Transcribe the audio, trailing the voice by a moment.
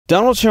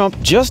Donald Trump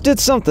just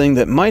did something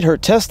that might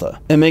hurt Tesla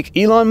and make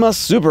Elon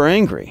Musk super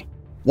angry.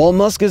 While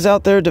Musk is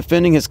out there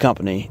defending his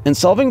company and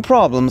solving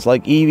problems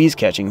like EVs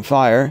catching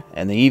fire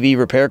and the EV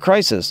repair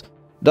crisis,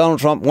 Donald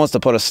Trump wants to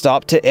put a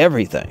stop to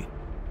everything.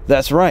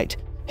 That's right,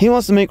 he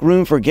wants to make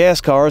room for gas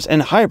cars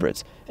and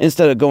hybrids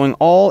instead of going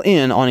all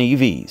in on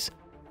EVs.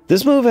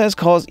 This move has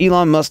caused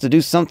Elon Musk to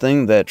do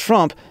something that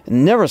Trump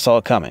never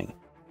saw coming.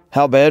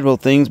 How bad will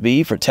things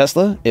be for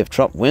Tesla if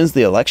Trump wins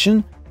the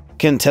election?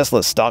 Can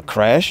Tesla's stock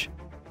crash?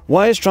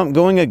 Why is Trump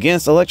going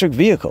against electric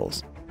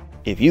vehicles?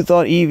 If you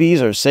thought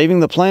EVs are saving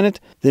the planet,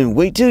 then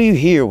wait till you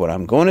hear what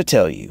I'm going to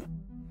tell you.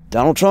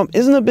 Donald Trump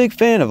isn't a big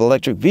fan of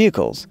electric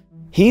vehicles.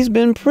 He's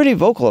been pretty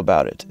vocal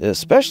about it,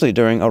 especially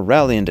during a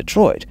rally in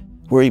Detroit,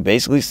 where he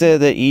basically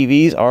said that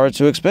EVs are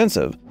too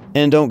expensive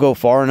and don't go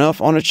far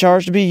enough on a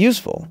charge to be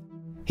useful.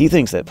 He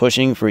thinks that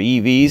pushing for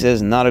EVs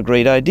is not a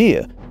great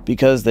idea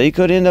because they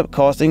could end up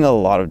costing a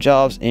lot of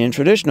jobs in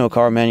traditional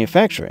car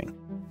manufacturing,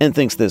 and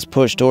thinks this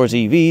push towards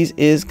EVs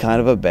is kind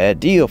of a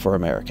bad deal for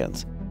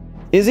Americans.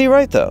 Is he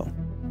right though?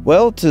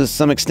 Well, to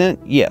some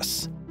extent,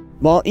 yes.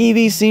 While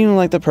EVs seem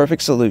like the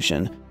perfect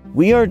solution,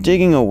 we are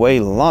digging away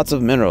lots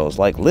of minerals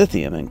like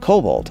lithium and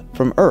cobalt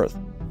from Earth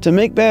to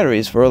make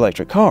batteries for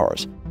electric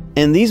cars,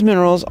 and these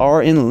minerals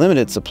are in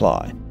limited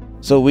supply,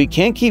 so we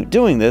can't keep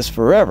doing this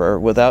forever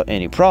without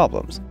any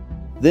problems.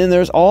 Then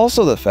there's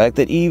also the fact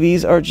that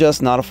EVs are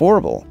just not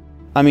affordable.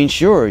 I mean,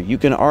 sure, you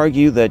can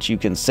argue that you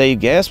can save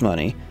gas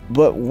money,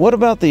 but what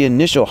about the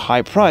initial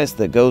high price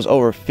that goes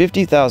over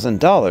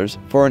 $50,000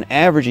 for an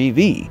average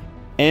EV,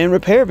 and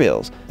repair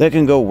bills that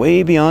can go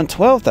way beyond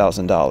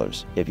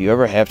 $12,000 if you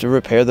ever have to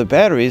repair the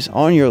batteries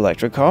on your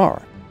electric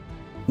car?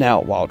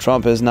 Now, while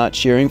Trump is not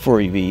cheering for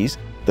EVs,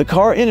 the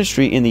car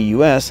industry in the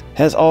US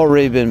has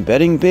already been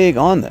betting big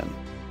on them.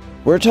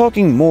 We're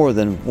talking more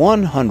than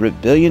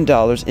 $100 billion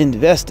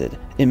invested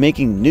in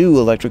making new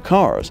electric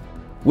cars,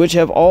 which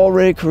have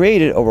already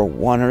created over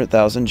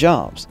 100,000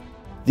 jobs.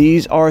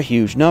 These are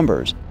huge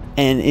numbers,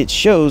 and it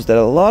shows that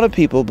a lot of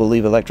people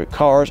believe electric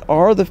cars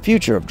are the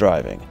future of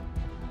driving.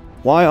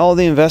 Why all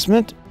the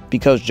investment?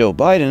 Because Joe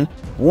Biden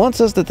wants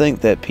us to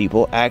think that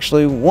people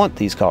actually want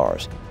these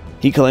cars.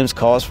 He claims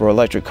costs for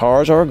electric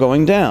cars are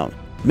going down,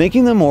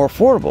 making them more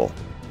affordable,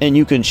 and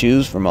you can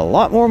choose from a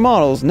lot more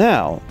models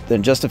now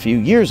than just a few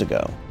years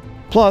ago.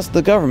 Plus,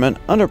 the government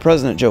under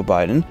President Joe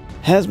Biden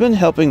has been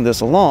helping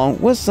this along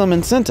with some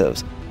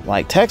incentives,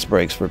 like tax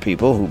breaks for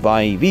people who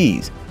buy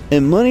EVs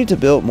and money to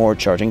build more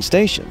charging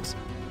stations.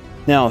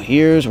 Now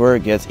here's where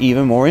it gets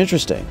even more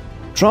interesting.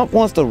 Trump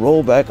wants to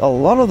roll back a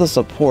lot of the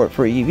support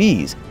for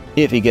EVs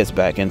if he gets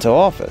back into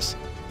office.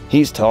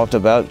 He's talked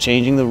about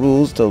changing the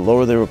rules to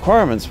lower the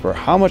requirements for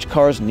how much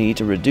cars need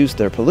to reduce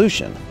their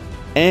pollution,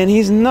 and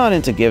he's not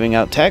into giving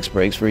out tax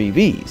breaks for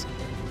EVs.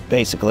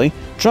 Basically,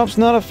 Trump's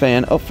not a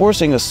fan of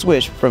forcing a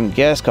switch from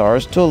gas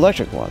cars to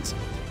electric ones,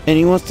 and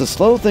he wants to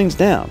slow things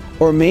down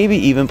or maybe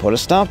even put a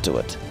stop to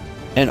it.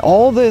 And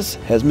all this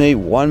has made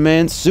one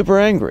man super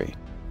angry,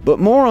 but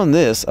more on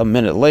this a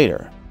minute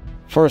later.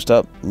 First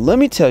up, let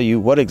me tell you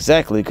what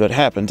exactly could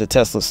happen to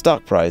Tesla's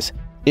stock price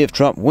if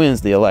Trump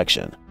wins the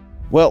election.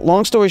 Well,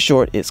 long story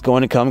short, it's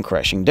going to come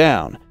crashing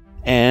down,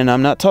 and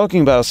I'm not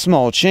talking about a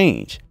small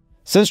change.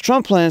 Since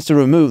Trump plans to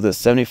remove the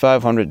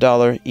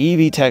 $7,500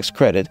 EV tax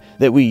credit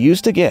that we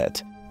used to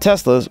get,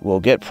 Teslas will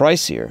get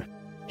pricier.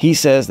 He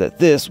says that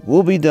this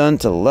will be done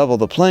to level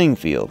the playing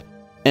field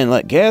and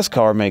let gas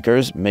car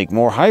makers make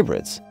more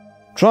hybrids.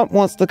 Trump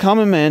wants the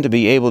common man to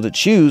be able to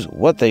choose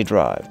what they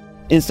drive,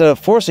 instead of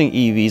forcing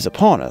EVs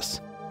upon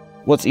us.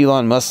 What's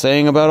Elon Musk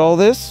saying about all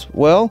this?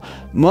 Well,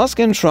 Musk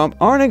and Trump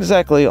aren't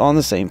exactly on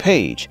the same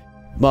page.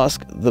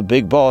 Musk, the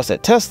big boss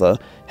at Tesla,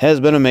 has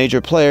been a major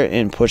player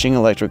in pushing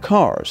electric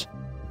cars.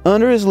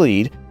 Under his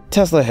lead,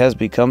 Tesla has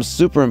become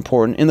super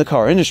important in the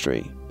car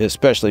industry,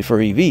 especially for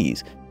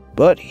EVs.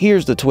 But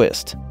here's the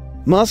twist.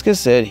 Musk has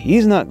said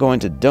he's not going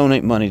to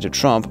donate money to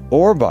Trump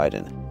or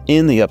Biden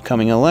in the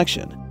upcoming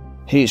election.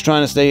 He's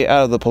trying to stay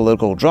out of the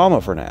political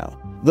drama for now,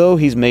 though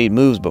he's made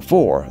moves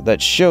before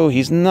that show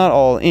he's not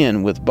all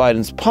in with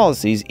Biden's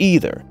policies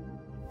either.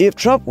 If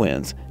Trump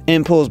wins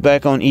and pulls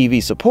back on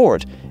EV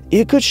support,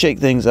 it could shake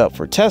things up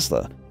for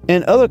Tesla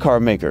and other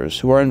car makers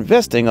who are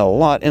investing a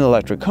lot in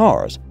electric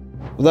cars.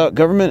 Without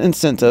government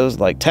incentives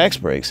like tax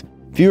breaks,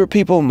 fewer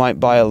people might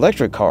buy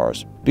electric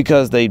cars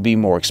because they'd be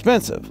more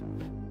expensive.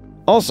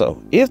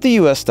 Also, if the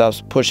US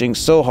stops pushing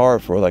so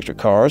hard for electric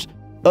cars,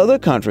 other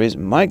countries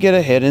might get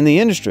ahead in the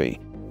industry,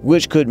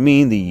 which could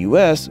mean the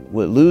US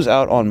would lose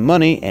out on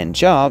money and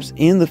jobs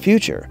in the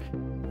future.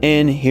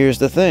 And here's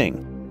the thing.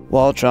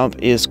 While Trump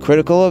is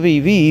critical of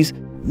EVs,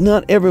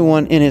 not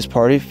everyone in his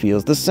party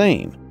feels the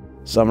same.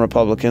 Some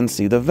Republicans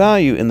see the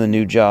value in the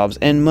new jobs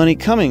and money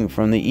coming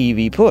from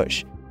the EV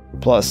push.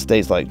 Plus,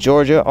 states like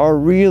Georgia are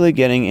really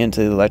getting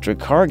into the electric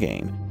car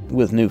game,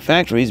 with new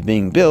factories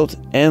being built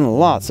and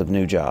lots of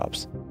new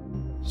jobs.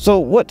 So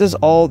what does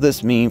all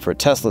this mean for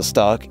Tesla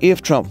stock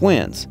if Trump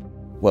wins?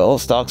 Well,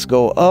 stocks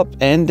go up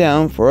and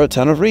down for a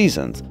ton of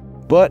reasons,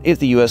 but if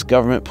the US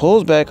government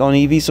pulls back on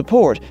EV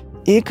support,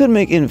 it could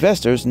make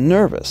investors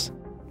nervous.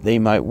 They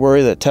might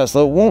worry that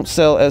Tesla won't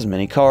sell as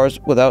many cars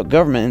without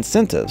government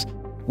incentives,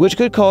 which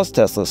could cause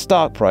Tesla's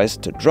stock price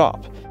to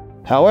drop.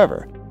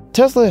 However,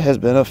 Tesla has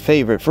been a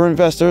favorite for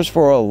investors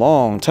for a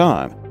long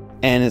time,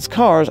 and its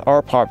cars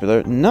are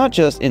popular not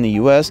just in the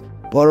US,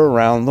 but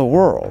around the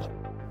world.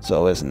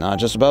 So it's not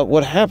just about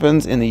what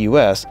happens in the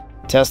US,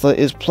 Tesla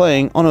is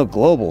playing on a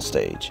global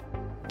stage.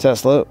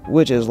 Tesla,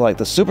 which is like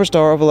the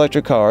superstar of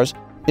electric cars,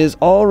 is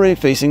already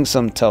facing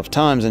some tough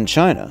times in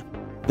China.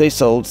 They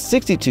sold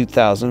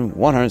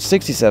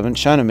 62,167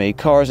 China-made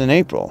cars in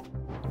April,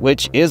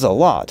 which is a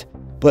lot,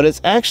 but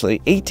it's actually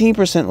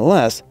 18%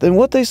 less than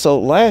what they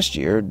sold last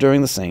year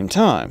during the same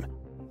time.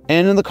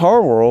 And in the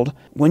car world,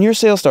 when your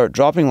sales start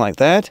dropping like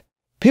that,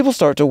 people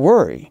start to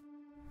worry.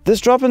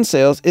 This drop in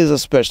sales is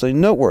especially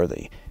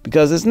noteworthy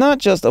because it's not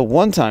just a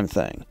one-time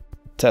thing.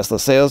 Tesla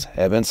sales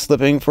have been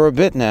slipping for a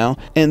bit now,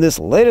 and this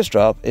latest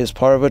drop is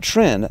part of a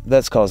trend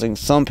that's causing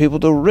some people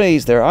to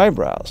raise their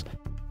eyebrows.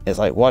 It's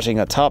like watching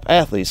a top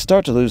athlete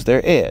start to lose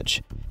their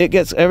edge. It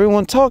gets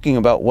everyone talking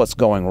about what's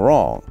going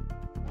wrong.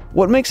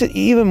 What makes it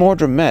even more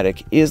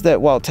dramatic is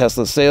that while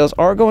Tesla's sales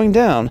are going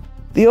down,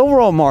 the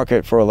overall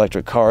market for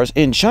electric cars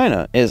in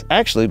China is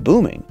actually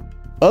booming.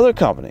 Other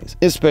companies,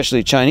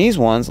 especially Chinese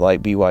ones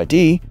like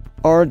BYD,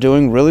 are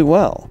doing really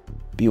well.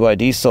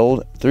 BYD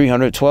sold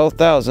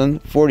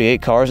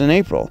 312,048 cars in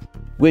April,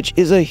 which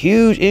is a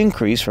huge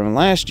increase from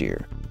last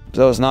year.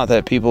 So it's not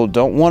that people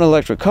don't want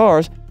electric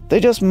cars, they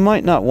just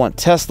might not want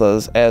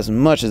Teslas as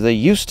much as they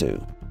used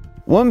to.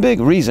 One big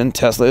reason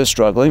Tesla is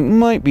struggling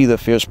might be the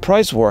fierce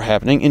price war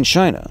happening in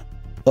China.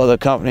 Other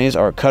companies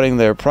are cutting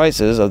their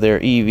prices of their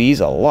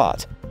EVs a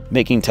lot,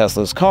 making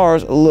Tesla's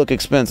cars look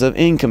expensive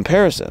in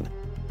comparison.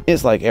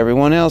 It's like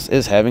everyone else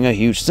is having a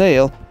huge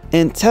sale,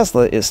 and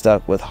Tesla is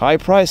stuck with high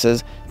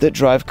prices that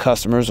drive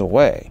customers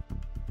away.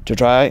 To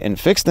try and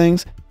fix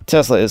things,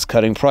 Tesla is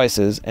cutting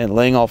prices and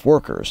laying off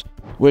workers,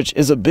 which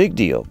is a big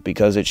deal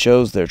because it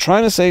shows they're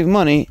trying to save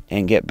money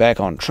and get back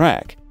on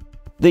track.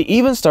 They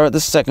even start the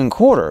second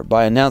quarter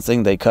by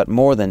announcing they cut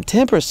more than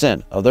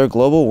 10% of their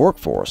global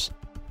workforce.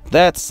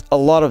 That's a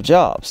lot of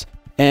jobs,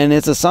 and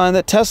it's a sign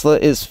that Tesla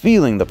is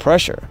feeling the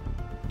pressure.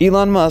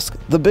 Elon Musk,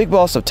 the big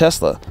boss of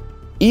Tesla,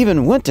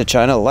 even went to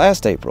China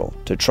last April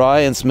to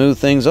try and smooth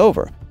things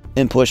over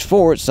and push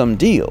forward some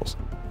deals,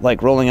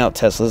 like rolling out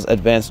Tesla's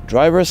advanced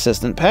driver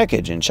assistant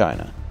package in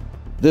China.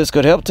 This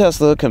could help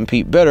Tesla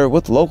compete better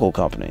with local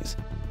companies.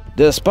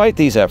 Despite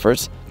these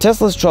efforts,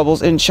 Tesla's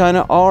troubles in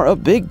China are a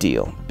big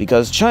deal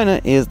because China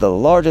is the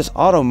largest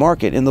auto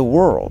market in the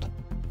world.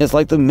 It's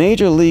like the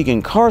major league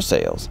in car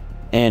sales,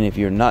 and if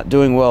you're not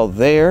doing well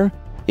there,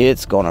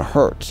 it's gonna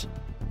hurt.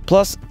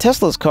 Plus,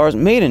 Tesla's cars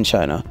made in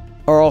China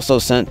are also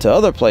sent to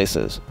other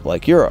places,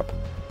 like Europe.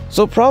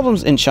 So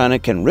problems in China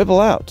can ripple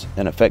out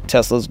and affect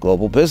Tesla's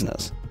global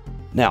business.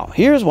 Now,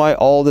 here's why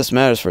all this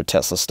matters for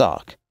Tesla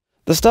stock.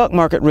 The stock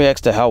market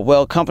reacts to how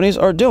well companies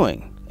are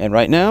doing, and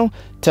right now,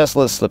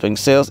 Tesla's slipping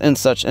sales in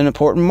such an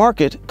important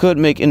market could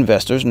make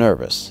investors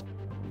nervous.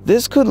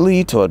 This could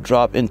lead to a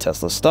drop in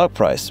Tesla's stock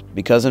price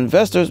because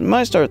investors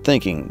might start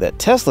thinking that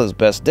Tesla's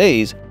best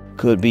days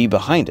could be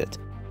behind it,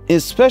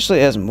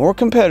 especially as more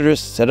competitors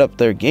set up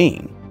their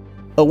game.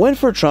 A win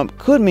for Trump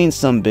could mean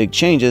some big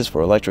changes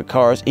for electric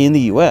cars in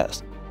the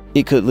US.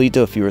 It could lead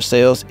to fewer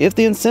sales if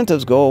the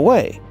incentives go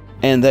away,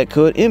 and that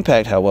could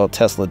impact how well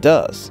Tesla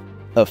does,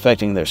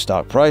 affecting their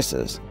stock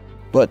prices.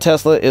 But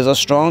Tesla is a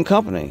strong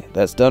company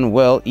that's done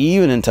well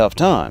even in tough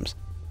times,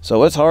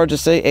 so it's hard to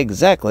say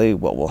exactly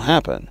what will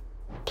happen.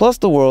 Plus,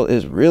 the world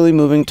is really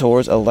moving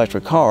towards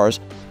electric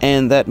cars,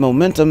 and that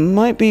momentum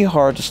might be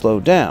hard to slow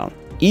down,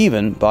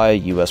 even by a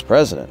US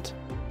president.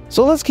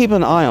 So let's keep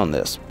an eye on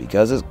this,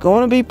 because it's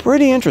going to be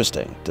pretty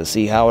interesting to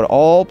see how it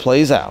all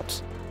plays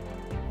out.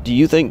 Do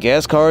you think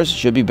gas cars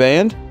should be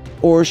banned?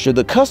 Or should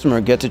the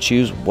customer get to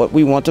choose what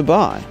we want to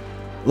buy?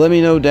 Let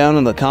me know down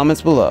in the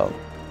comments below.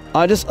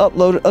 I just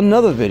uploaded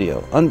another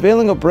video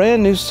unveiling a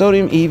brand new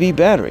sodium EV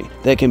battery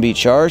that can be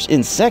charged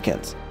in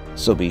seconds,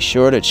 so be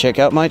sure to check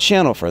out my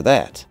channel for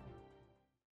that.